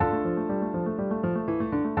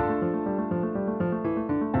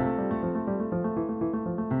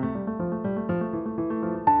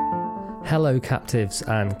Hello captives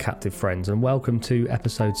and captive friends, and welcome to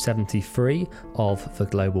episode 73 of the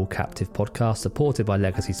Global Captive Podcast, supported by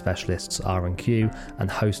legacy specialists R&Q and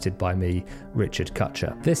hosted by me, Richard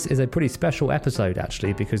Cutcher. This is a pretty special episode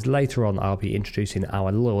actually, because later on I'll be introducing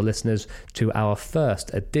our loyal listeners to our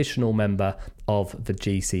first additional member of the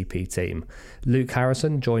GCP team. Luke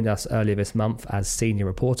Harrison joined us earlier this month as senior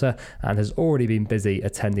reporter and has already been busy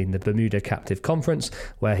attending the Bermuda Captive Conference,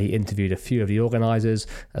 where he interviewed a few of the organisers,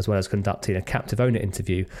 as well as conducting a captive owner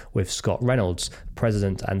interview with Scott Reynolds,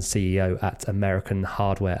 president and CEO at American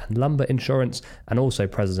Hardware and Lumber Insurance, and also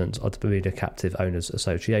president of the Bermuda Captive Owners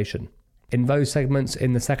Association. In those segments,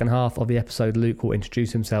 in the second half of the episode, Luke will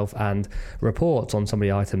introduce himself and report on some of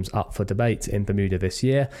the items up for debate in Bermuda this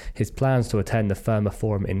year, his plans to attend the Firma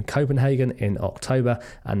Forum in Copenhagen in October,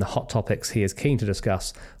 and the hot topics he is keen to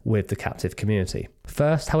discuss with the captive community.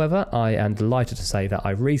 First, however, I am delighted to say that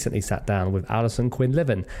I recently sat down with Alison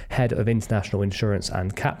Quinlivan, Head of International Insurance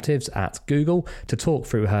and Captives at Google, to talk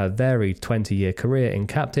through her varied 20-year career in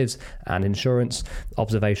captives and insurance,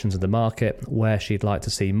 observations of the market, where she'd like to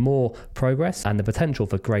see more progress, and the potential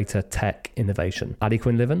for greater tech innovation. Ali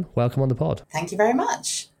Quinlivan, welcome on the pod. Thank you very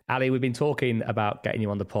much. Ali, we've been talking about getting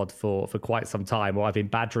you on the pod for quite some time, or I've been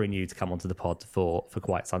badgering you to come onto the pod for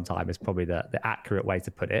quite some time is probably the accurate way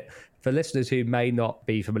to put it. For listeners who may not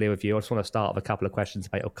be familiar with you, I just want to start with a couple of questions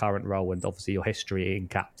about your current role and obviously your history in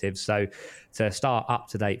captives. So to start up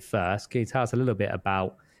to date first, can you tell us a little bit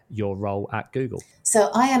about your role at Google? So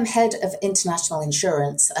I am head of international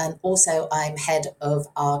insurance, and also I'm head of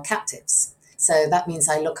our captives. So that means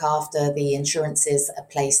I look after the insurances that are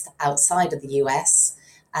placed outside of the US.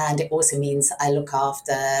 And it also means I look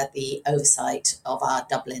after the oversight of our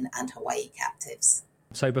Dublin and Hawaii captives.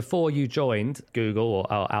 So before you joined Google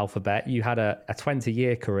or Alphabet, you had a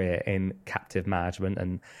 20-year career in captive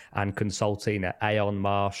management and consulting at Aon,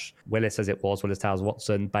 Marsh, Willis as it was, Willis Towers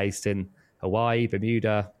Watson, based in Hawaii,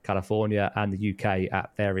 Bermuda, California, and the UK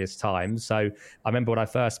at various times. So I remember when I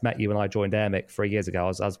first met you when I joined AMIC 3 years ago, I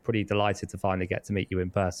was pretty delighted to finally get to meet you in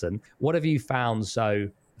person. What have you found so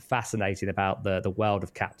fascinating about the world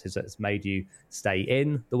of captives that has made you stay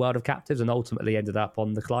in the world of captives and ultimately ended up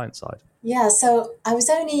on the client side? Yeah, so I was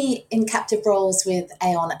only in captive roles with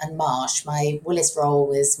Aon and Marsh. My Willis role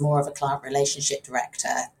was more of a client relationship director,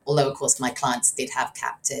 although of course my clients did have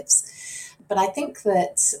captives. But I think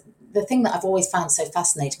that the thing that I've always found so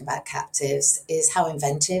fascinating about captives is how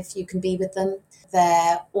inventive you can be with them.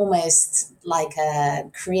 They're almost like a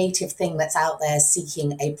creative thing that's out there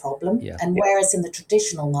seeking a problem. Yeah. And whereas in the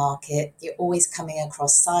traditional market, you're always coming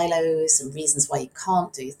across silos and reasons why you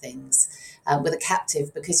can't do things. With a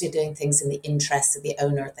captive, because you're doing things in the interest of the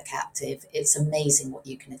owner of the captive, it's amazing what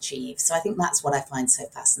you can achieve. So I think that's what I find so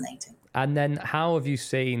fascinating. And then how have you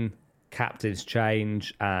seen captives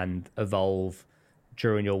change and evolve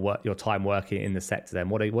during your time working in the sector then?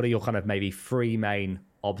 What are your kind of maybe three main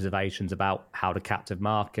observations about how the captive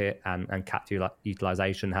market and captive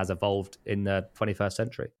utilization has evolved in the 21st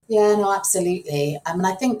century? Yeah, no, absolutely. I mean,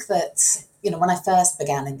 I think that, when I first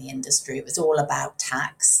began in the industry, it was all about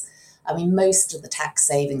tax. I mean, most of the tax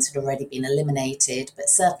savings had already been eliminated, but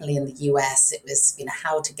certainly in the US, it was,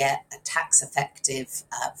 how to get a tax effective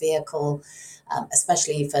vehicle,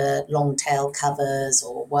 especially for long tail covers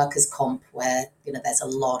or workers' comp, where, there's a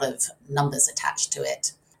lot of numbers attached to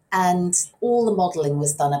it. And all the modelling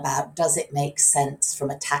was done about, does it make sense from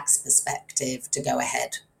a tax perspective to go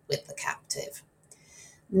ahead with the captive?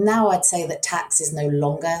 Now I'd say that tax is no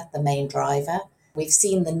longer the main driver. We've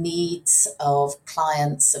seen the needs of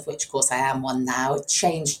clients, of which of course I am one now,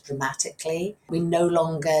 change dramatically. We no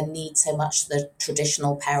longer need so much the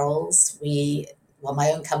traditional perils.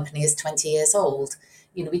 My own company is 20 years old.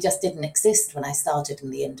 We just didn't exist when I started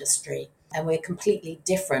in the industry. And we're completely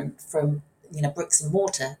different from bricks and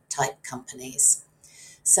mortar type companies.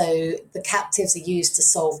 So the captives are used to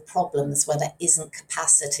solve problems where there isn't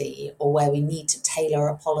capacity or where we need to tailor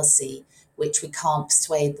a policy which we can't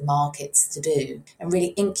persuade the markets to do, and really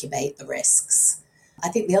incubate the risks. I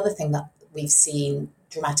think the other thing that we've seen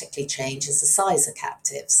dramatically change is the size of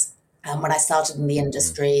captives. When I started in the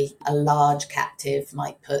industry, a large captive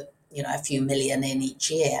might put a few million in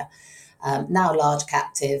each year. Now large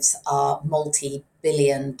captives are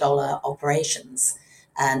multi-billion-dollar operations,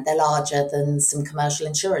 and they're larger than some commercial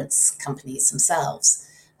insurance companies themselves.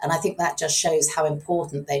 And I think that just shows how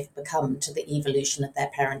important they've become to the evolution of their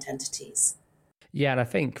parent entities. Yeah, and I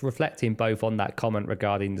think reflecting both on that comment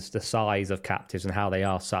regarding the size of captives and how they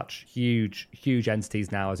are such huge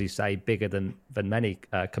entities now, as you say, bigger than many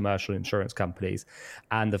commercial insurance companies,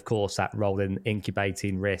 and of course that role in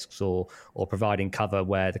incubating risks or providing cover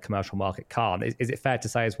where the commercial market can't. Is it fair to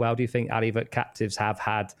say as well, do you think, Ali, that captives have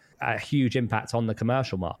had a huge impact on the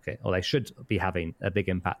commercial market, or they should be having a big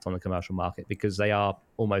impact on the commercial market because they are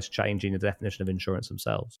almost changing the definition of insurance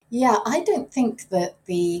themselves? Yeah, I don't think that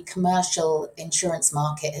the commercial insurance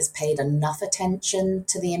market has paid enough attention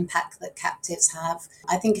to the impact that captives have.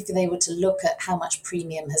 I think if they were to look at how much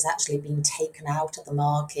premium has actually been taken out of the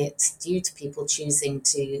market due to people choosing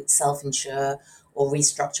to self-insure or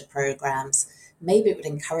restructure programs, maybe it would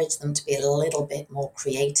encourage them to be a little bit more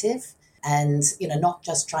creative and, not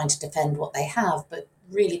just trying to defend what they have, but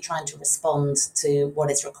really trying to respond to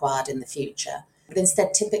what is required in the future. But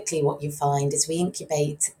instead, typically what you find is we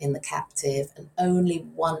incubate in the captive, and only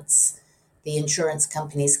once the insurance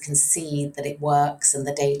companies can see that it works and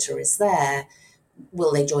the data is there,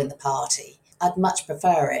 will they join the party. I'd much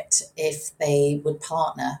prefer it if they would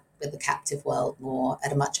partner with the captive world more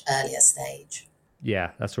at a much earlier stage.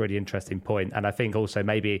 Yeah, that's a really interesting point. And I think also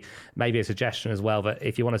maybe a suggestion as well that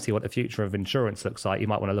if you want to see what the future of insurance looks like, you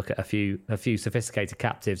might want to look at a few sophisticated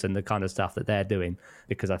captives and the kind of stuff that they're doing,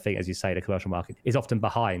 because I think, as you say, the commercial market is often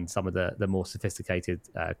behind some of the more sophisticated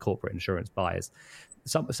corporate insurance buyers.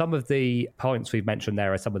 Some of the points we've mentioned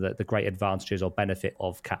there are some of the great advantages or benefit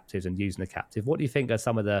of captives and using a captive. What do you think are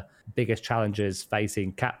some of the biggest challenges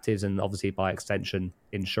facing captives and obviously by extension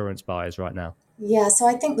insurance buyers right now? Yeah, so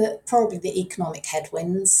I think that probably the economic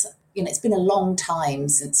headwinds, it's been a long time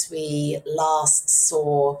since we last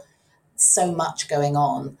saw so much going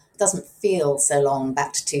on. It doesn't feel so long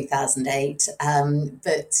back to 2008.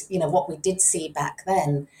 But, what we did see back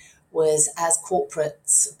then was as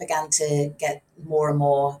corporates began to get more and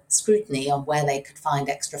more scrutiny on where they could find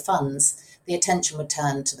extra funds, the attention would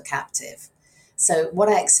turn to the captive. So what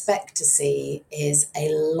I expect to see is a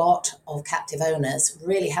lot of captive owners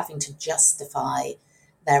really having to justify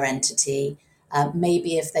their entity.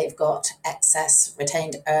 Maybe if they've got excess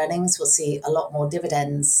retained earnings, we'll see a lot more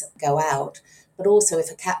dividends go out. But also if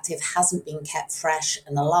a captive hasn't been kept fresh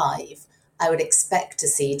and alive, I would expect to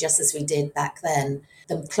see, just as we did back then,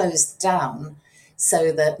 them closed down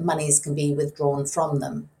so that monies can be withdrawn from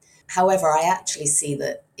them. However, I actually see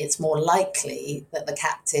that it's more likely that the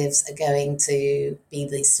captives are going to be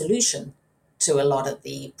the solution to a lot of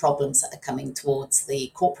the problems that are coming towards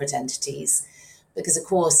the corporate entities. Because, of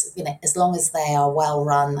course, as long as they are well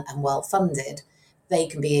run and well funded, they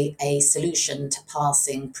can be a solution to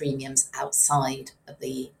passing premiums outside of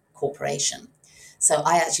the corporation. So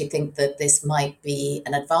I actually think that this might be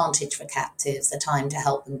an advantage for captives, a time to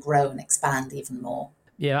help them grow and expand even more.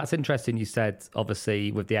 Yeah, that's interesting. You said,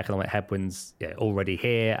 obviously, with the economic headwinds already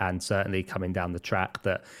here and certainly coming down the track,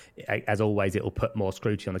 that, as always, it will put more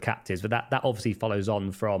scrutiny on the captives. But that obviously follows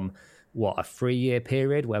on from, a 3-year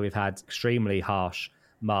period where we've had extremely harsh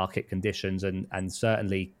market conditions, and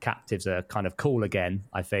certainly captives are kind of cool again.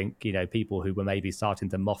 I think, people who were maybe starting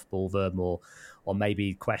to mothball them or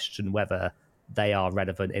maybe question whether they are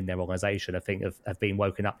relevant in their organization, I think have been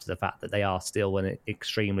woken up to the fact that they are still an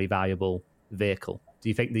extremely valuable vehicle. Do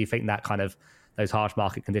you think that kind of those harsh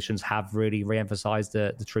market conditions have really re-emphasized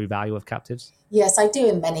the true value of captives? Yes, I do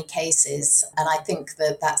in many cases. And I think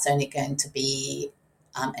that that's only going to be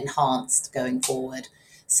enhanced going forward.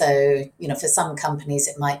 So, for some companies,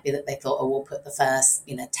 it might be that they thought, we'll put the first,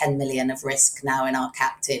 10 million of risk now in our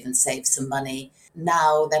captive and save some money.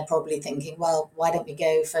 Now they're probably thinking, well, why don't we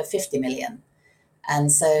go for 50 million?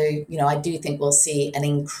 And so, I do think we'll see an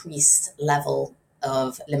increased level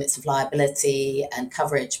of limits of liability and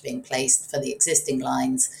coverage being placed for the existing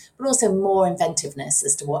lines, but also more inventiveness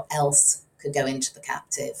as to what else could go into the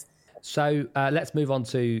captive. So let's move on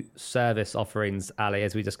to service offerings, Ali.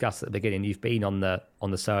 As we discussed at the beginning, you've been on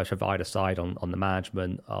the service provider side, on the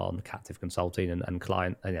management, on captive consulting and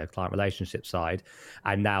client relationship side,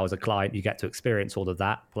 and now as a client, you get to experience all of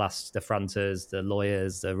that, plus the fronters, the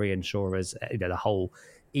lawyers, the reinsurers, the whole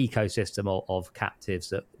ecosystem of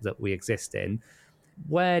captives that we exist in.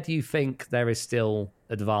 Where do you think there is still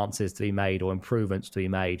advances to be made or improvements to be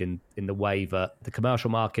made in the way that the commercial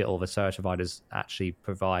market or the service providers actually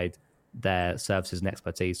provide their services and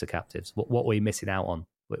expertise to captives? What are we missing out on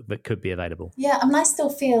that could be available? Yeah, I still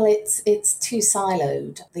feel it's too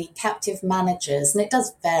siloed. The captive managers, and it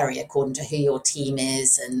does vary according to who your team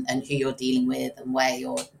is and who you're dealing with and where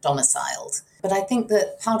you're domiciled. But I think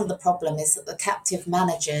that part of the problem is that the captive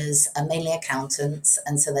managers are mainly accountants,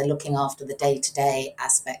 and so they're looking after the day-to-day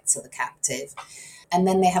aspects of the captive. And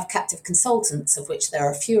then they have captive consultants, of which there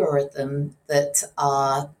are fewer of them that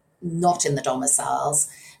are not in the domiciles.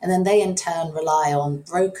 And then they in turn rely on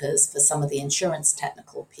brokers for some of the insurance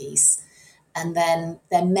technical piece. And then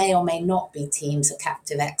there may or may not be teams of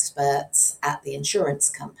captive experts at the insurance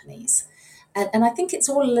companies. And I think it's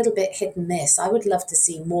all a little bit hit and miss. I would love to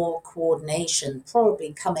see more coordination,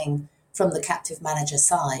 probably coming from the captive manager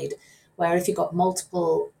side, where if you've got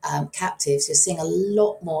multiple captives, you're seeing a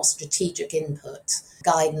lot more strategic input,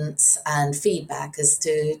 guidance and feedback as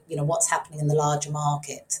to, what's happening in the larger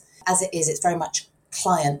market. As it is, it's very much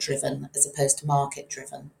client-driven as opposed to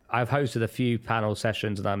market-driven. I've hosted a few panel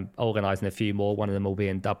sessions and I'm organising a few more. One of them will be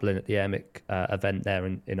in Dublin at the EMIC event there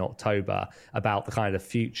in October, about the kind of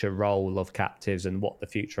future role of captives and what the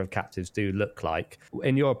future of captives do look like.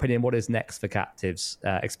 In your opinion, what is next for captives,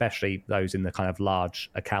 especially those in the kind of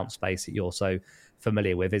large account space that you're so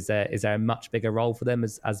familiar with? Is there a much bigger role for them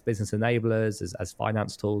as business enablers, as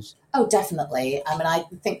finance tools? Oh, definitely. I mean, I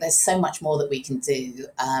think there's so much more that we can do.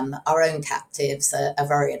 Our own captives are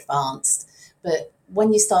very advanced, but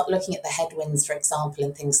when you start looking at the headwinds, for example,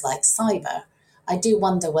 in things like cyber, I do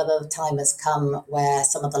wonder whether the time has come where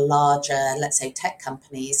some of the larger, let's say, tech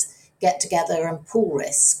companies get together and pool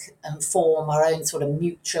risk and form our own sort of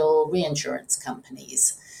mutual reinsurance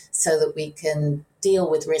companies so that we can deal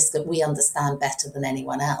with risk that we understand better than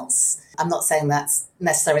anyone else. I'm not saying that's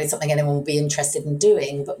necessarily something anyone will be interested in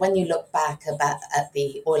doing, but when you look back at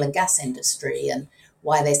the oil and gas industry and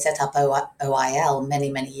why they set up OIL many,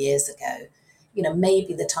 many years ago,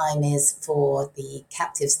 maybe the time is for the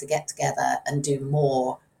captives to get together and do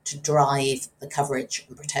more to drive the coverage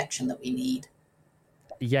and protection that we need.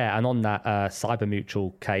 Yeah, and on that cyber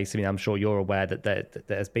mutual case, I mean, I'm sure you're aware that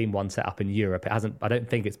there's been one set up in Europe. It hasn't. I don't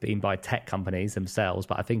think it's been by tech companies themselves,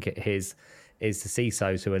 but I think it is the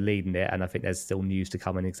CISOs who are leading it. And I think there's still news to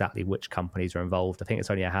come on exactly which companies are involved. I think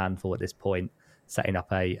it's only a handful at this point setting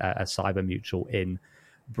up a cyber mutual in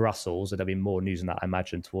Brussels. There'll be more news on that, I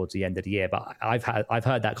imagine, towards the end of the year. But I've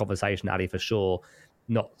heard that conversation, Ali, for sure,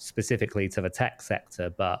 not specifically to the tech sector,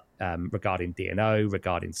 but regarding D&O,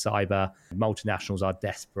 regarding cyber. Multinationals are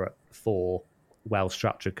desperate for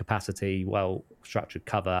well-structured capacity, well-structured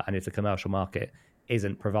cover, and if the commercial market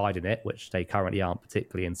isn't providing it, which they currently aren't,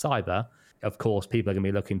 particularly in cyber, of course, people are going to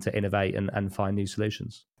be looking to innovate and find new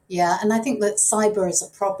solutions. Yeah, and I think that cyber is a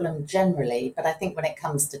problem generally, but I think when it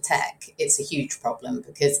comes to tech, it's a huge problem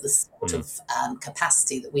because the sort of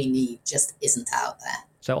capacity that we need just isn't out there.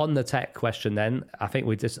 So on the tech question then, I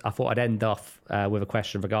thought I'd end off with a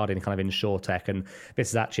question regarding kind of insurtech. And this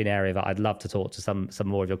is actually an area that I'd love to talk to some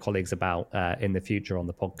more of your colleagues about in the future on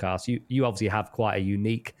the podcast. You obviously have quite a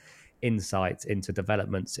unique insight into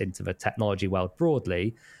developments into the technology world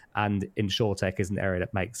broadly, and insurtech is an area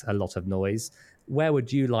that makes a lot of noise. Where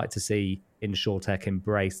would you like to see insurtech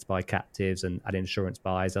embraced by captives and insurance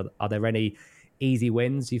buyers? Are there any easy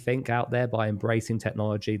wins, you think, out there by embracing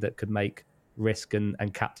technology that could make risk and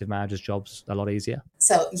captive managers' jobs a lot easier?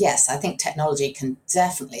 So, yes, I think technology can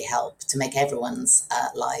definitely help to make everyone's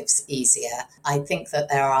lives easier. I think that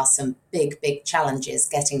there are some big challenges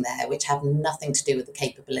getting there, which have nothing to do with the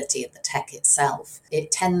capability of the tech itself.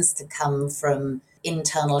 It tends to come from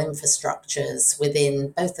internal infrastructures within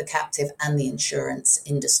both the captive and the insurance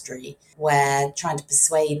industry, where trying to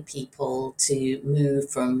persuade people to move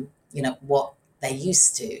from, what they're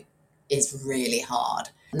used to is really hard.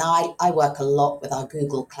 Now, I work a lot with our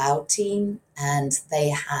Google Cloud team, and they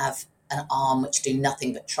have an arm which do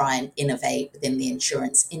nothing but try and innovate within the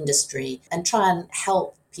insurance industry and try and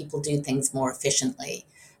help people do things more efficiently.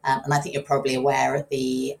 And I think you're probably aware of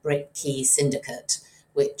the BritKey Syndicate,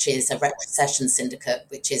 which is a retrocession syndicate,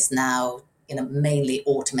 which is now mainly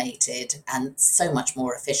automated and so much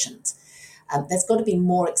more efficient. There's got to be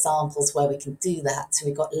more examples where we can do that. So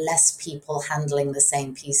we've got less people handling the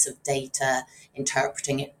same piece of data,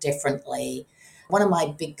 interpreting it differently. One of my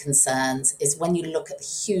big concerns is when you look at the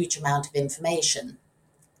huge amount of information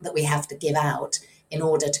that we have to give out in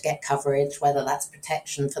order to get coverage, whether that's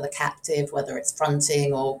protection for the captive, whether it's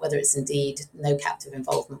fronting, or whether it's indeed no captive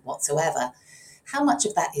involvement whatsoever. How much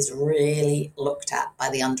of that is really looked at by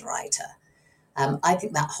the underwriter? I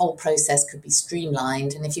think that whole process could be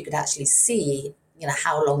streamlined, and if you could actually see,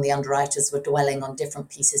 how long the underwriters were dwelling on different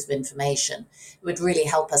pieces of information, it would really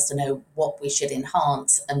help us to know what we should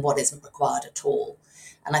enhance and what isn't required at all.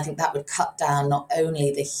 And I think that would cut down not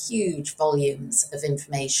only the huge volumes of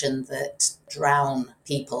information that drown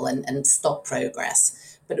people and stop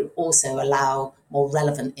progress, but it would also allow more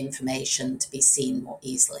relevant information to be seen more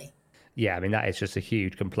easily. Yeah, I mean, that is just a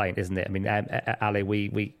huge complaint, isn't it? I mean, Ali,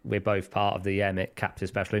 we're both part of the EMIC Captive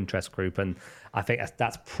Special Interest Group, and I think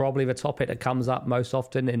that's probably the topic that comes up most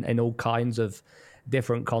often in all kinds of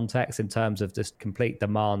different contexts in terms of just complete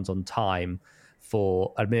demands on time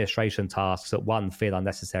for administration tasks that, one, feel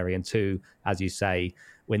unnecessary, and two, as you say,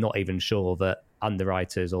 we're not even sure that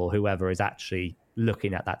underwriters or whoever is actually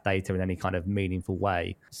looking at that data in any kind of meaningful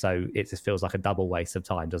way. So it just feels like a double waste of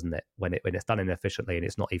time, doesn't it, when it's done inefficiently and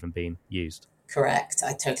it's not even being used. Correct.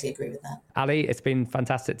 I totally agree with that. Ali, it's been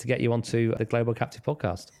fantastic to get you onto the Global Captive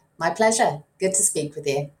podcast. My pleasure. Good to speak with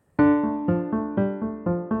you.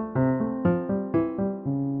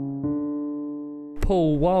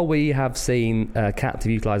 Paul, while we have seen captive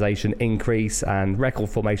utilisation increase and record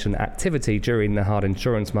formation activity during the hard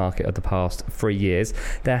insurance market of the past 3 years,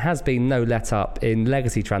 there has been no let-up in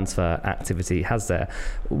legacy transfer activity, has there?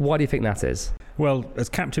 Why do you think that is? Well, as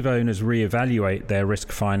captive owners re-evaluate their risk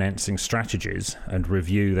financing strategies and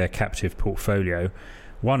review their captive portfolio,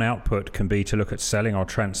 one output can be to look at selling or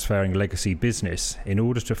transferring legacy business in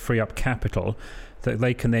order to free up capital that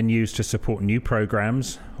they can then use to support new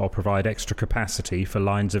programs or provide extra capacity for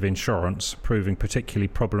lines of insurance proving particularly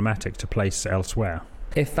problematic to place elsewhere.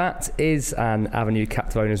 If that is an avenue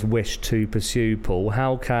captive owners wish to pursue, Paul,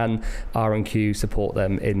 how can R&Q support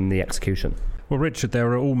them in the execution? Well, Richard,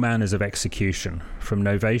 there are all manners of execution, from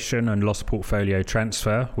novation and loss portfolio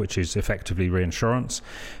transfer, which is effectively reinsurance,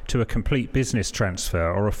 to a complete business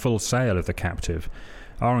transfer or a full sale of the captive.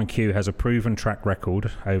 R&Q has a proven track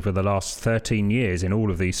record over the last 13 years in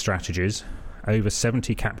all of these strategies, over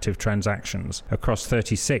 70 captive transactions across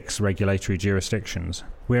 36 regulatory jurisdictions.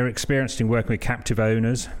 We're experienced in working with captive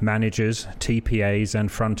owners, managers, TPAs and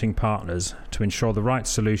fronting partners to ensure the right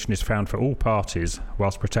solution is found for all parties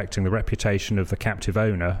whilst protecting the reputation of the captive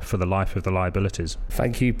owner for the life of the liabilities.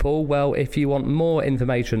 Thank you, Paul. Well, if you want more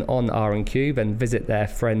information on R&Q, then visit their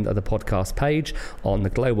Friend of the Podcast page on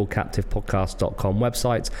the globalcaptivepodcast.com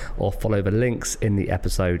website or follow the links in the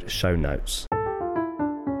episode show notes.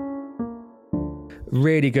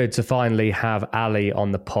 Really good to finally have Ali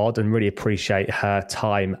on the pod and really appreciate her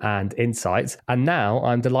time and insights. And now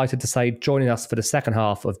I'm delighted to say joining us for the second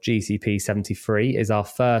half of GCP 73 is our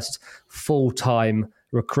first full-time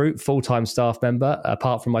recruit, full-time staff member,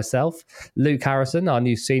 apart from myself, Luke Harrison, our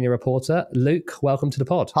new senior reporter. Luke, welcome to the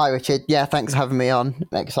pod. Hi, Richard. Yeah, thanks for having me on.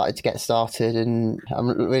 I'm excited to get started and I'm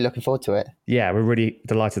really looking forward to it. Yeah, we're really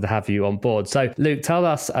delighted to have you on board. So, Luke, tell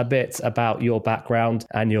us a bit about your background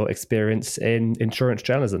and your experience in insurance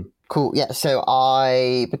journalism. Cool. Yeah. So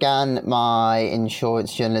I began my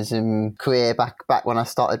insurance journalism career back when I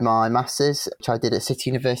started my master's, which I did at City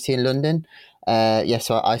University in London.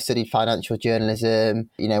 So I studied financial journalism,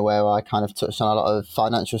 where I kind of touched on a lot of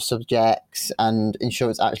financial subjects, and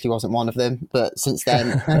insurance actually wasn't one of them. But since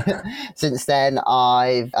then,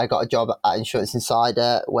 I got a job at Insurance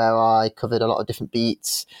Insider where I covered a lot of different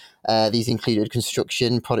beats. These included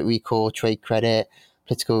construction, product recall, trade credit,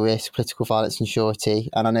 political risk, political violence and surety.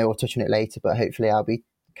 And I know we'll touch on it later, but hopefully I'll be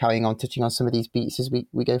carrying on touching on some of these beats as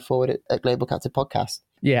we go forward at Global Captive Podcast.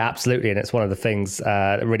 Yeah, absolutely. And it's one of the things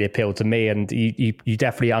that really appealed to me. And you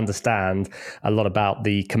definitely understand a lot about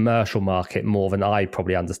the commercial market more than I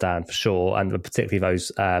probably understand, for sure. And particularly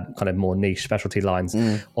those kind of more niche specialty lines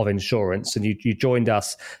of insurance. And you joined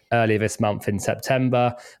us earlier this month in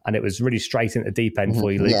September, and it was really straight into the deep end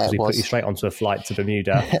for you, Luke, because we put you straight onto a flight to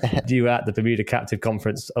Bermuda. You were at the Bermuda Captive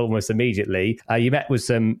Conference almost immediately. You met with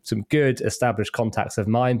some good established contacts of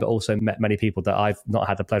mine, but also met many people that I've not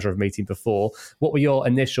had the pleasure of meeting before. What were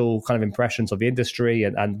your initial kind of impressions of the industry,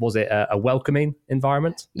 and was it a welcoming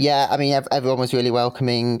environment? Yeah, I mean, everyone was really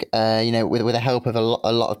welcoming. With the help of a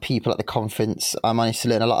lot of people at the conference, I managed to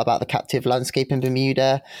learn a lot about the captive landscape in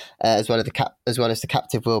Bermuda, as well as the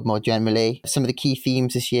captive world more generally. Some of the key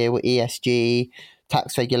themes this year were ESG,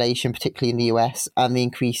 tax regulation, particularly in the US, and the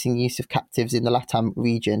increasing use of captives in the LATAM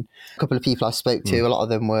region. A couple of people I spoke to, a lot of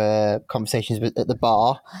them were conversations at the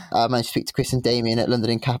bar. I managed to speak to Chris and Damien at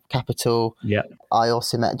London Capital. Yeah. I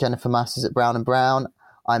also met Jennifer Masters at Brown & Brown.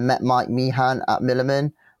 I met Mike Meehan at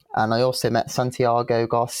Milliman. And I also met Santiago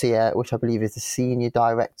Garcia, which I believe is the Senior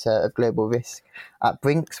Director of Global Risk at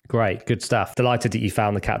Brinks. Great, good stuff. Delighted that you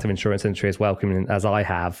found the captive insurance industry as welcoming as I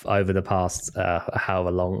have over the past,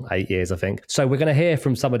 however long, 8 years, I think. So we're going to hear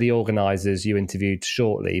from some of the organisers you interviewed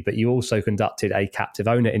shortly, but you also conducted a captive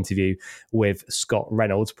owner interview with Scott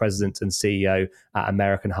Reynolds, President and CEO at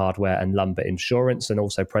American Hardware and Lumber Insurance, and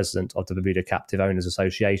also President of the Bermuda Captive Owners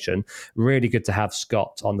Association. Really good to have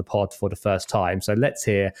Scott on the pod for the first time. So let's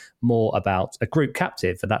hear more about a group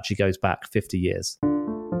captive that actually goes back 50 years.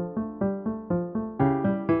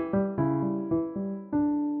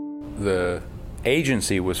 the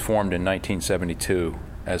agency was formed in 1972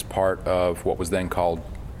 as part of what was then called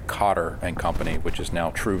Cotter and Company, which is now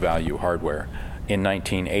True Value Hardware. In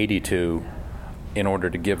 1982, in order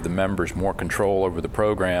to give the members more control over the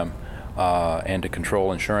program and to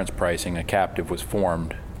control insurance pricing, a captive was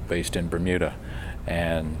formed based in Bermuda.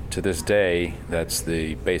 And to this day, that's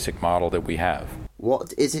the basic model that we have.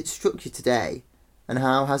 What is its structure today, and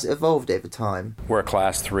how has it evolved over time? We're a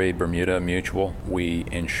Class 3 Bermuda mutual. We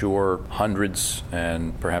insure hundreds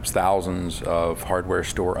and perhaps thousands of hardware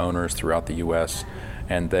store owners throughout the U.S.,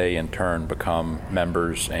 and they in turn become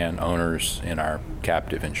members and owners in our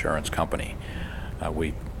captive insurance company.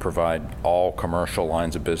 We provide all commercial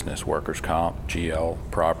lines of business: workers' comp, GL,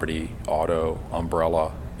 property, auto,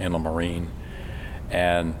 umbrella, inland marine,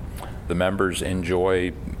 and the members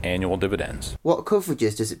enjoy annual dividends. What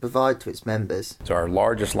coverages does it provide to its members? So our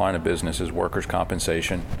largest line of business is workers'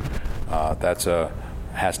 compensation.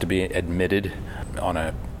 Has to be admitted on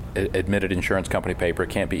a admitted insurance company paper. It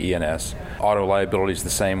can't be E&S. Auto liability is the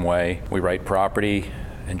same way. We write property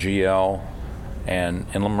and GL and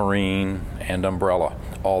inland marine and umbrella.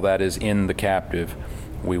 All that is in the captive.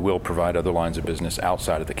 We will provide other lines of business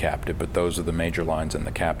outside of the captive, but those are the major lines in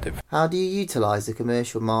the captive. How do you utilise the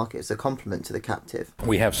commercial market as a complement to the captive?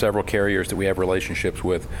 We have several carriers that we have relationships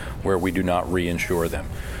with where we do not reinsure them.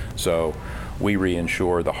 So we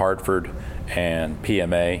reinsure the Hartford and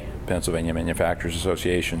PMA, Pennsylvania Manufacturers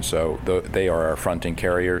Association, so they are our fronting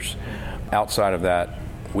carriers. Outside of that,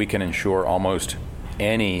 we can insure almost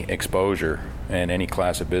any exposure in any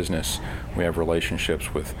class of business. We have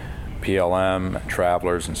relationships with PLM,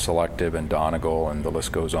 Travelers, and Selective, and Donegal, and the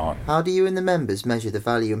list goes on. How do you and the members measure the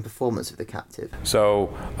value and performance of the captive?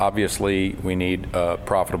 So obviously we need a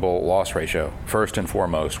profitable loss ratio. First and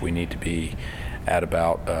foremost, we need to be at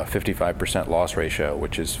about a 55% loss ratio,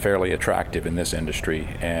 which is fairly attractive in this industry,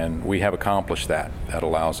 and we have accomplished that. That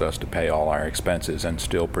allows us to pay all our expenses and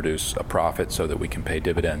still produce a profit so that we can pay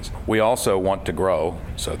dividends. We also want to grow,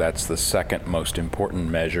 so that's the second most important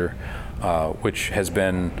measure, which has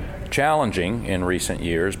been challenging in recent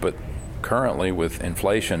years, but currently with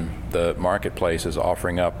inflation, the marketplace is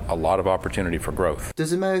offering up a lot of opportunity for growth.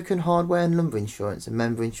 Does American Hardware and Lumber Insurance and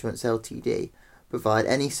Member Insurance Ltd. provide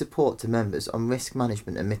any support to members on risk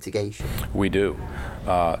management and mitigation? We do.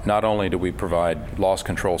 Not only do we provide loss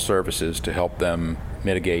control services to help them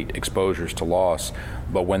mitigate exposures to loss,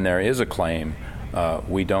 but when there is a claim,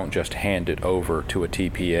 we don't just hand it over to a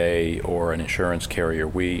TPA or an insurance carrier.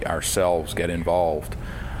 We ourselves get involved.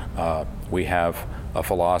 We have a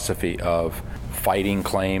philosophy of fighting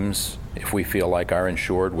claims if we feel like our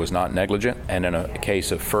insured was not negligent, and in a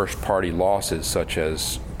case of first-party losses such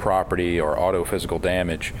as property or auto physical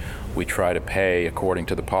damage, we try to pay according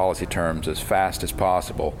to the policy terms as fast as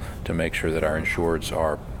possible to make sure that our insureds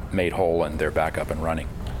are made whole and they're back up and running.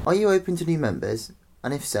 Are you open to new members?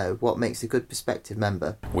 And if so, what makes a good prospective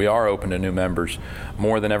member? We are open to new members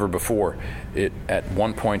more than ever before. At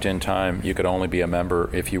one point in time, you could only be a member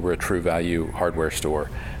if you were a True Value hardware store.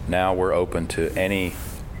 Now we're open to any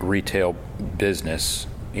retail business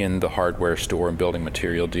in the hardware store and building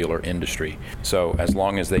material dealer industry. So as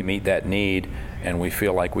long as they meet that need and we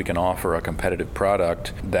feel like we can offer a competitive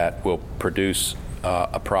product that will produce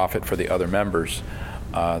a profit for the other members,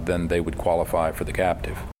 then they would qualify for the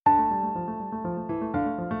captive.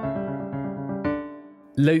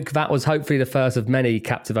 Luke, that was hopefully the first of many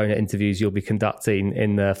captive owner interviews you'll be conducting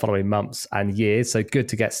in the following months and years. So good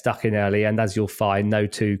to get stuck in early. And as you'll find, no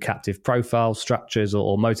two captive profiles, structures,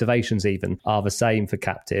 or motivations even are the same for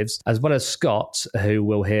captives. As well as Scott, who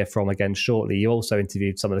we'll hear from again shortly, you also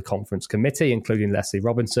interviewed some of the conference committee, including Leslie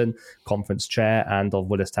Robinson, conference chair, and of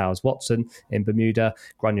Willis Towers Watson in Bermuda,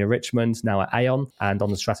 Grania Richmond, now at Aon, and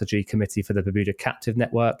on the strategy committee for the Bermuda Captive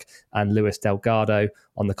Network, and Luis Delgado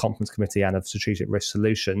on the conference committee and of strategic risk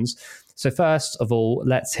solutions. So first of all,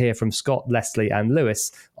 let's hear from Scott, Leslie and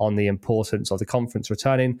Lewis on the importance of the conference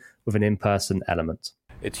returning with an in-person element.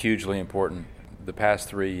 It's hugely important. The past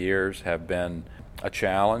 3 years have been a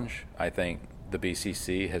challenge. I think the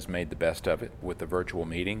BCC has made the best of it with the virtual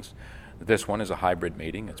meetings. This one is a hybrid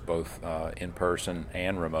meeting. It's both in-person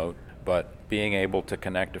and remote, but being able to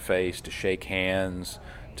connect a face, to shake hands,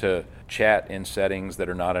 to chat in settings that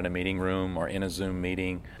are not in a meeting room or in a Zoom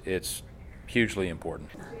meeting, it's hugely important.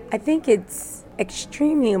 I think it's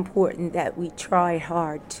extremely important that we try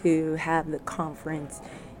hard to have the conference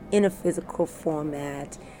in a physical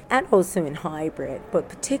format and also in hybrid, but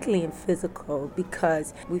particularly in physical,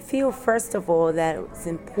 because we feel, first of all, that it's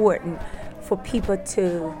important for people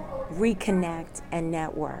to reconnect and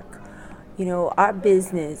network. You know, our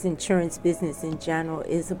business, insurance business in general,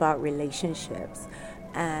 is about relationships.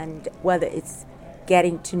 And whether it's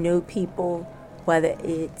getting to know people, whether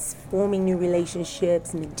it's forming new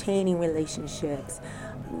relationships, maintaining relationships,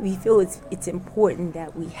 we feel it's important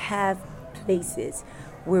that we have places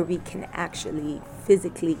where we can actually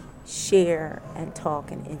physically share and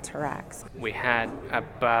talk and interact. We had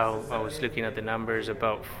I was looking at the numbers,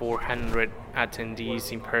 about 400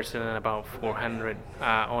 attendees in person and about 400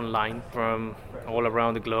 online from all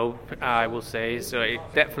around the globe, I will say. So it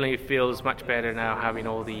definitely feels much better now, having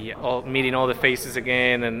meeting all the faces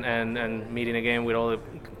again and meeting again with all the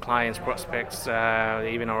clients, prospects,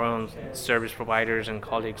 even our own service providers and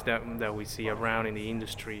colleagues that we see around in the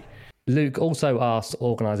industry. Luke also asked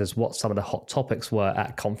organisers what some of the hot topics were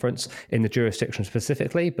at conference in the jurisdiction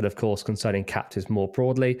specifically, but of course concerning captives more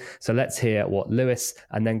broadly. So let's hear what Lewis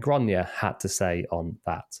and then Gráinne had to say on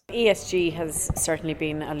that. ESG has certainly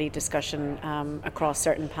been a lead discussion across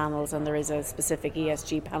certain panels, and there is a specific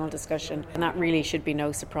ESG panel discussion, and that really should be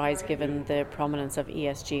no surprise given the prominence of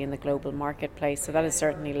ESG in the global marketplace. So that has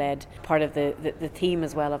certainly led part of the theme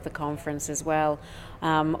as well of the conference as well.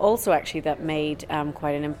 Also actually that made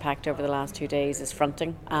quite an impact over the last 2 days is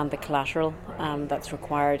fronting and the collateral that's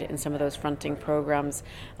required in some of those fronting programs.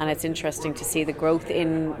 And it's interesting to see the growth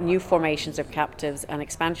in new formations of captives and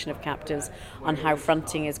expansion of captives on how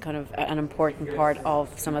fronting is kind of an important part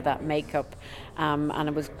of some of that makeup. And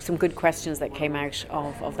it was some good questions that came out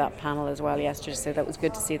of that panel as well yesterday, so that was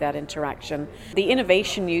good to see that interaction. The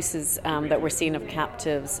innovation uses that we're seeing of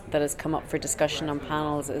captives that has come up for discussion on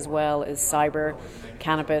panels as well is cyber,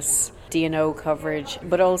 cannabis, D&O coverage,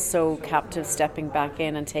 but also captives stepping back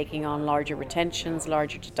in and taking on larger retentions,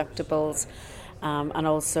 larger deductibles, and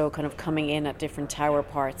also kind of coming in at different tower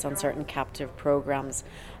parts on certain captive programs.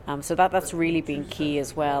 So that's really been key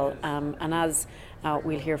as well. And as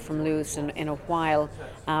we'll hear from Lewis in a while,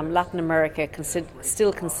 Latin America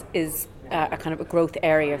is a kind of a growth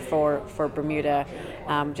area for Bermuda.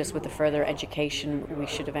 Just with the further education, we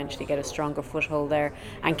should eventually get a stronger foothold there.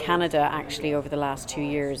 And Canada, actually, over the last 2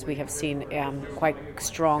 years, we have seen quite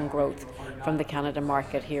strong growth from the Canada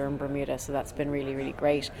market here in Bermuda. So that's been really, really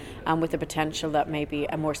great. And with the potential that maybe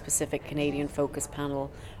a more specific Canadian focus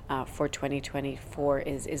panel for 2024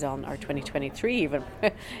 is on, or 2023 even,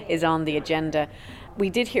 is on the agenda. We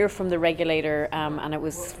did hear from the regulator, and it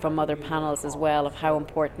was from other panels as well, of how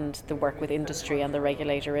important the work with industry and the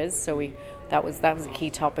regulator is. So that was the key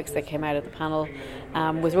topics that came out of the panel.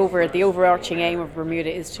 The overarching aim of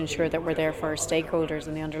Bermuda is to ensure that we're there for our stakeholders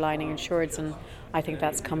and the underlying insureds, and I think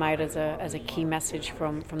that's come out as a key message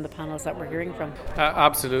from the panels that we're hearing from.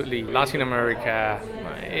 Absolutely. Latin America,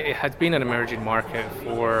 it has been an emerging market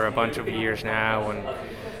for a bunch of years now, and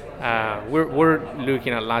we're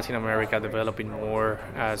looking at Latin America developing more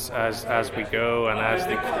as we go, and as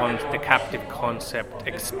the captive concept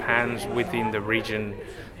expands within the region.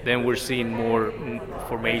 Then we're seeing more new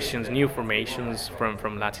formations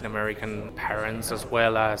from Latin American parents, as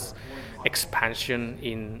well as expansion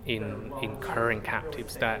in current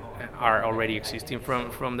captives that are already existing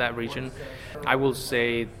from that region. I will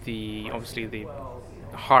say obviously the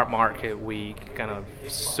hard market we kind of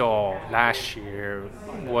saw last year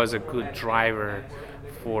was a good driver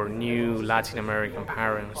for new Latin American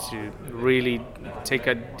parents to really take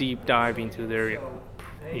a deep dive into their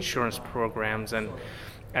insurance programs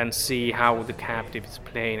and see how the captive is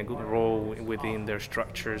playing a good role within their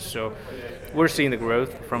structures. So we're seeing the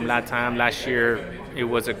growth from LATAM. Last year it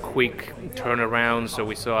was a quick turnaround, so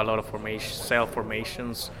we saw a lot of sale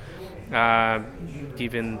formations,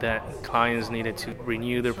 given that clients needed to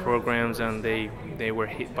renew their programs and they were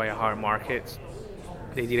hit by a hard market.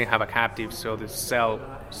 They didn't have a captive, so the sell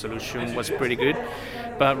solution was pretty good.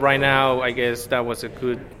 But right now, I guess that was a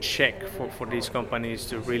good check for these companies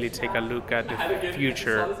to really take a look at the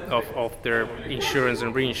future of their insurance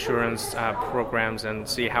and reinsurance programs, and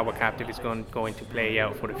see how a captive is going to play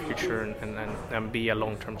out for the future and be a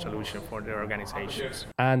long-term solution for their organizations.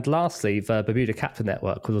 And lastly, the Bermuda Captive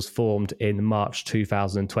Network was formed in March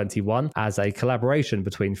 2021 as a collaboration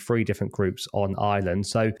between 3 different groups on Ireland.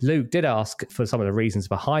 So Luke did ask for some of the reasons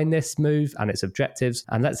behind this move and its objectives,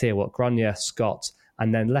 and let's hear what Gráinne, Scott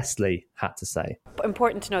and then Leslie had to say.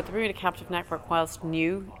 Important to note, the Bermuda Captive Network, whilst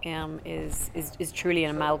new, is truly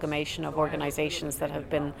an amalgamation of organisations that have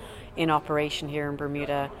been in operation here in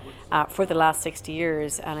Bermuda for the last 60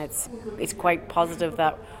 years, and it's quite positive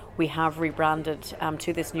that we have rebranded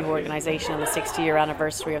to this new organisation on the 60-year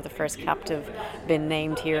anniversary of the first captive being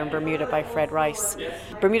named here in Bermuda by Fred Rice.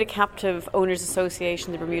 Bermuda Captive Owners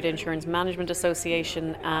Association, the Bermuda Insurance Management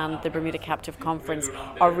Association and the Bermuda Captive Conference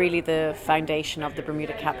are really the foundation of the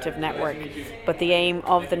Bermuda Captive Network. But the aim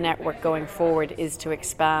of the network going forward is to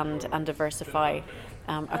expand and diversify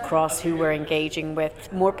across who we're engaging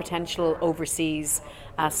with, more potential overseas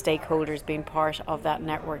stakeholders being part of that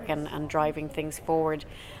network and driving things forward.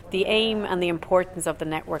 The aim and the importance of the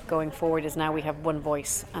network going forward is now we have one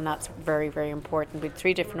voice, and that's very, very important. With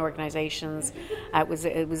 3 different organisations, it was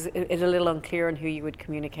a little unclear on who you would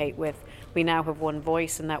communicate with. We now have one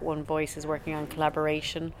voice, and that one voice is working on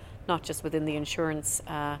collaboration, not just within the insurance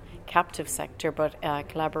captive sector, but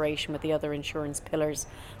collaboration with the other insurance pillars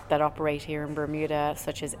that operate here in Bermuda,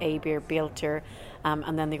 such as ABIR, BILTER,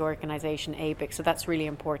 and then the organisation ABIC. So that's really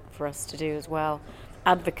important for us to do as well.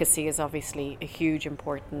 Advocacy is obviously a huge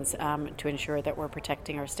importance to ensure that we're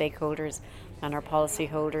protecting our stakeholders and our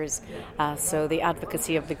policyholders. So the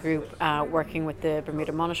advocacy of the group, working with the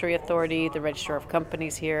Bermuda Monetary Authority, the Registrar of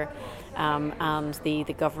Companies here, and the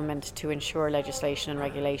government to ensure legislation and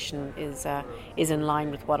regulation is in line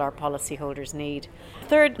with what our policyholders need.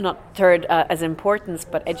 Not third as importance,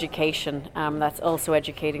 but education. That's also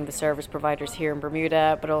educating the service providers here in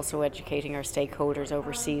Bermuda, but also educating our stakeholders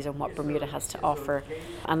overseas on what Bermuda has to offer.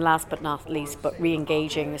 And last but not least, but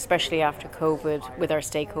re-engaging, especially after COVID, with our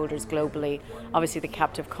stakeholders globally. Obviously the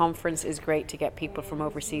Captive Conference is great to get people from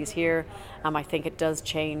overseas here. I think it does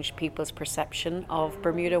change people's perception of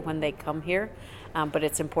Bermuda when they come here. But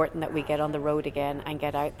it's important that we get on the road again and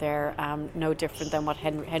get out there, no different than what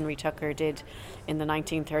Henry Tucker did in the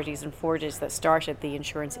 1930s and 40s that started the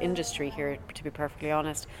insurance industry here, to be perfectly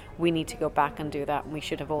honest. We need to go back and do that, and we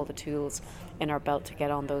should have all the tools in our belt to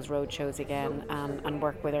get on those road shows again and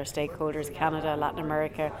work with our stakeholders, Canada, Latin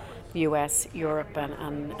America, US, Europe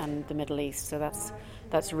and the Middle East. So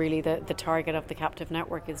that's really the target of the Captive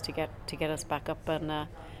Network, is to get us back up and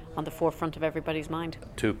on the forefront of everybody's mind.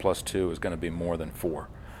 2 + 2 is going to be more than 4.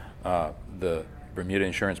 The Bermuda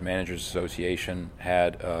Insurance Managers Association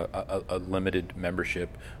had a limited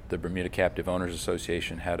membership. The Bermuda Captive Owners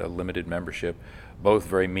Association had a limited membership, both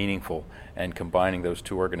very meaningful, and combining those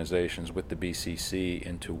 2 organizations with the BCC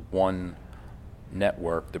into one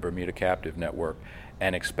network, the Bermuda Captive Network,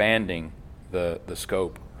 and expanding the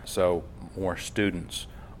scope. So more students,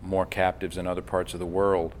 more captives in other parts of the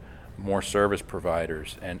world, more service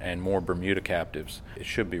providers, and more Bermuda captives. It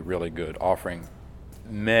should be really good, offering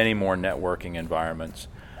many more networking environments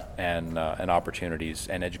and opportunities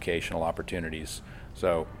and educational opportunities.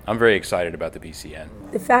 So I'm very excited about the BCN.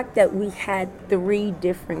 The fact that we had 3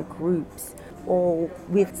 different groups, all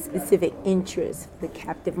with specific interests for the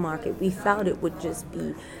captive market, we felt it would just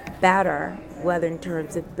be better, whether in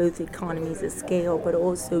terms of both economies of scale, but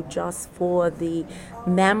also just for the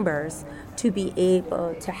members to be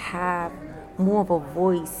able to have more of a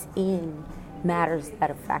voice in matters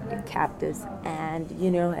that affected captives. And,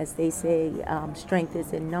 as they say, strength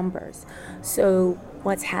is in numbers. So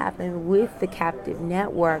what's happened with the Captive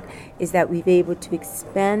Network is that we've been able to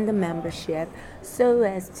expand the membership so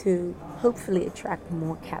as to hopefully attract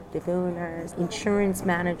more captive owners, insurance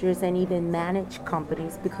managers, and even managed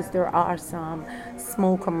companies, because there are some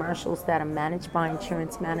small commercials that are managed by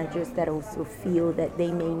insurance managers that also feel that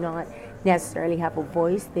they may not necessarily have a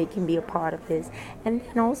voice. They can be a part of this. And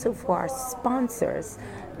then also for our sponsors.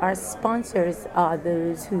 Our sponsors are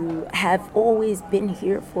those who have always been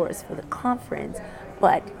here for us for the conference,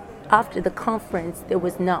 but after the conference, there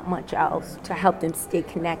was not much else to help them stay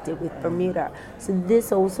connected with Bermuda. So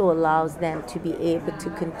this also allows them to be able to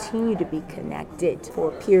continue to be connected for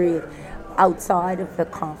a period outside of the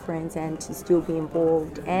conference and to still be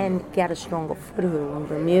involved and get a stronger foothold in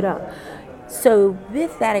Bermuda. So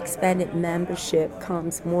with that expanded membership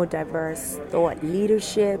comes more diverse thought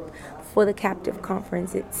leadership for the Captive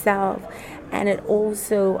Conference itself, and it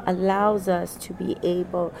also allows us to be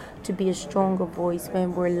able to be a stronger voice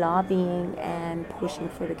when we're lobbying and pushing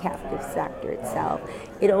for the captive sector itself.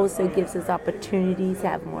 It also gives us opportunities to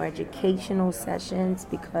have more educational sessions,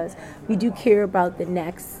 because we do care about the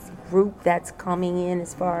next group that's coming in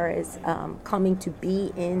as far as coming to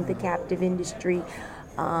be in the captive industry.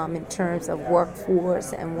 In terms of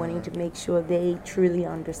workforce, and wanting to make sure they truly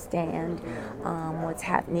understand what's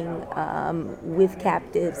happening with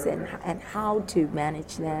captives and how to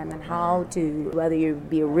manage them, and how to, whether you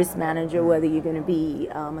be a risk manager, whether you're going to be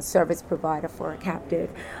a service provider for a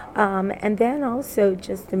captive. And then also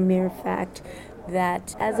just the mere fact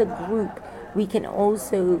that as a group, we can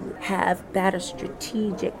also have better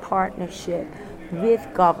strategic partnership with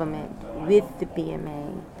government, with the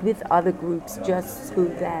BMA, with other groups, just so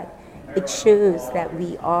that it shows that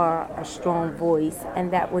we are a strong voice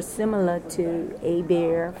and that we're similar to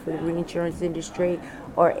ABEAR for the reinsurance industry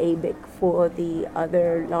or ABIC for the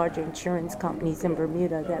other larger insurance companies in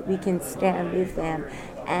Bermuda, that we can stand with them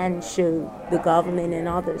and show the government and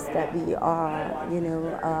others that we are,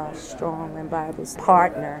 a strong and viable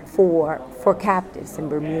partner for captives in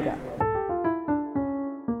Bermuda.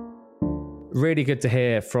 Really good to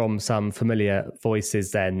hear from some familiar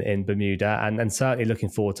voices then in Bermuda, and certainly looking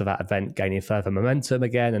forward to that event gaining further momentum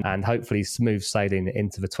again and hopefully smooth sailing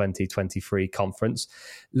into the 2023 conference.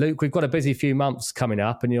 Luke, we've got a busy few months coming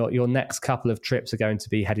up, and your next couple of trips are going to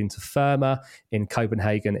be heading to Firma in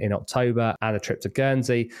Copenhagen in October and a trip to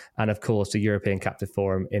Guernsey, and of course the European Captive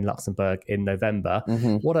Forum in Luxembourg in November.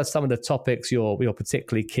 Mm-hmm. What are some of the topics you're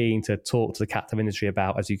particularly keen to talk to the captive industry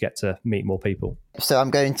about as you get to meet more people? So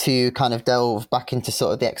I'm going to kind of delve back into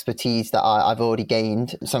sort of the expertise that I've already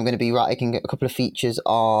gained. So I'm going to be writing a couple of features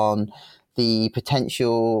on the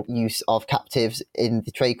potential use of captives in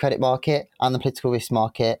the trade credit market and the political risk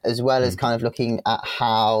market, as well as kind of looking at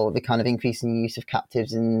how the kind of increasing use of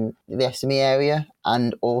captives in the SME area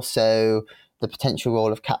and also the potential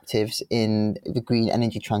role of captives in the green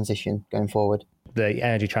energy transition going forward. The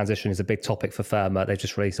energy transition is a big topic for Firma. They've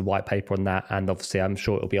just released a white paper on that, and obviously I'm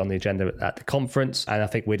sure it'll be on the agenda at the conference, and I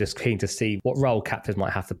think we're just keen to see what role captives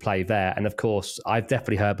might have to play there. And of course, I've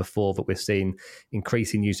definitely heard before that we're seeing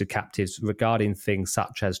increasing use of captives regarding things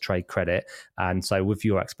such as trade credit, and so with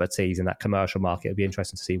your expertise in that commercial market, it'll be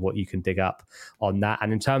interesting to see what you can dig up on that.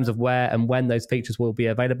 And in terms of where and when those features will be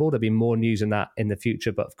available, there'll be more news on that in the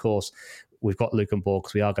future, but of course we've got Luke on board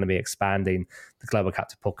because we are going to be expanding the Global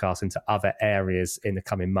Captive Podcast into other areas in the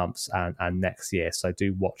coming months and next year. So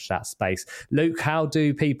do watch that space. Luke, how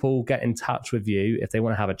do people get in touch with you if they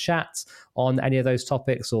want to have a chat on any of those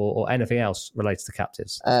topics or anything else related to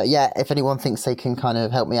captives? If anyone thinks they can kind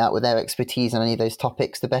of help me out with their expertise on any of those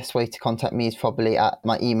topics, the best way to contact me is probably at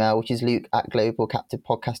my email, which is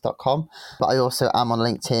luke@globalcaptivepodcast.com. But I also am on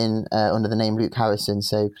LinkedIn under the name Luke Harrison,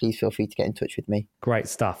 so please feel free to get in touch with me. Great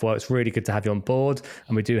stuff. Well, it's really good to have you on board,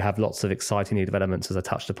 and we do have lots of exciting new developments, as I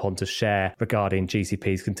touched upon, to share regarding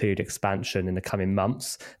GCP's continued expansion in the coming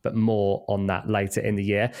months, but more on that later in the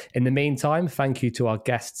year. In the meantime, thank you to our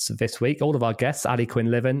guests this week, all of our guests: Ali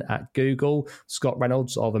Quinn-Liven at Google, Scott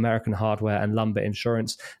Reynolds of American Hardware and Lumber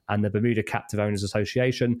Insurance and the Bermuda Captive Owners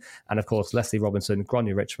Association, and of course Leslie Robinson,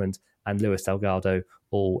 Grania Richmond and Luis Delgado,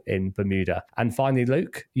 all in Bermuda. And finally,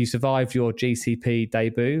 Luke, you survived your GCP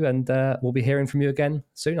debut, and we'll be hearing from you again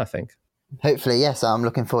soon, I think. Hopefully, yes. I'm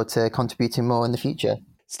looking forward to contributing more in the future.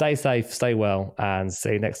 Stay safe, stay well, and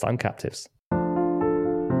see you next time, captives.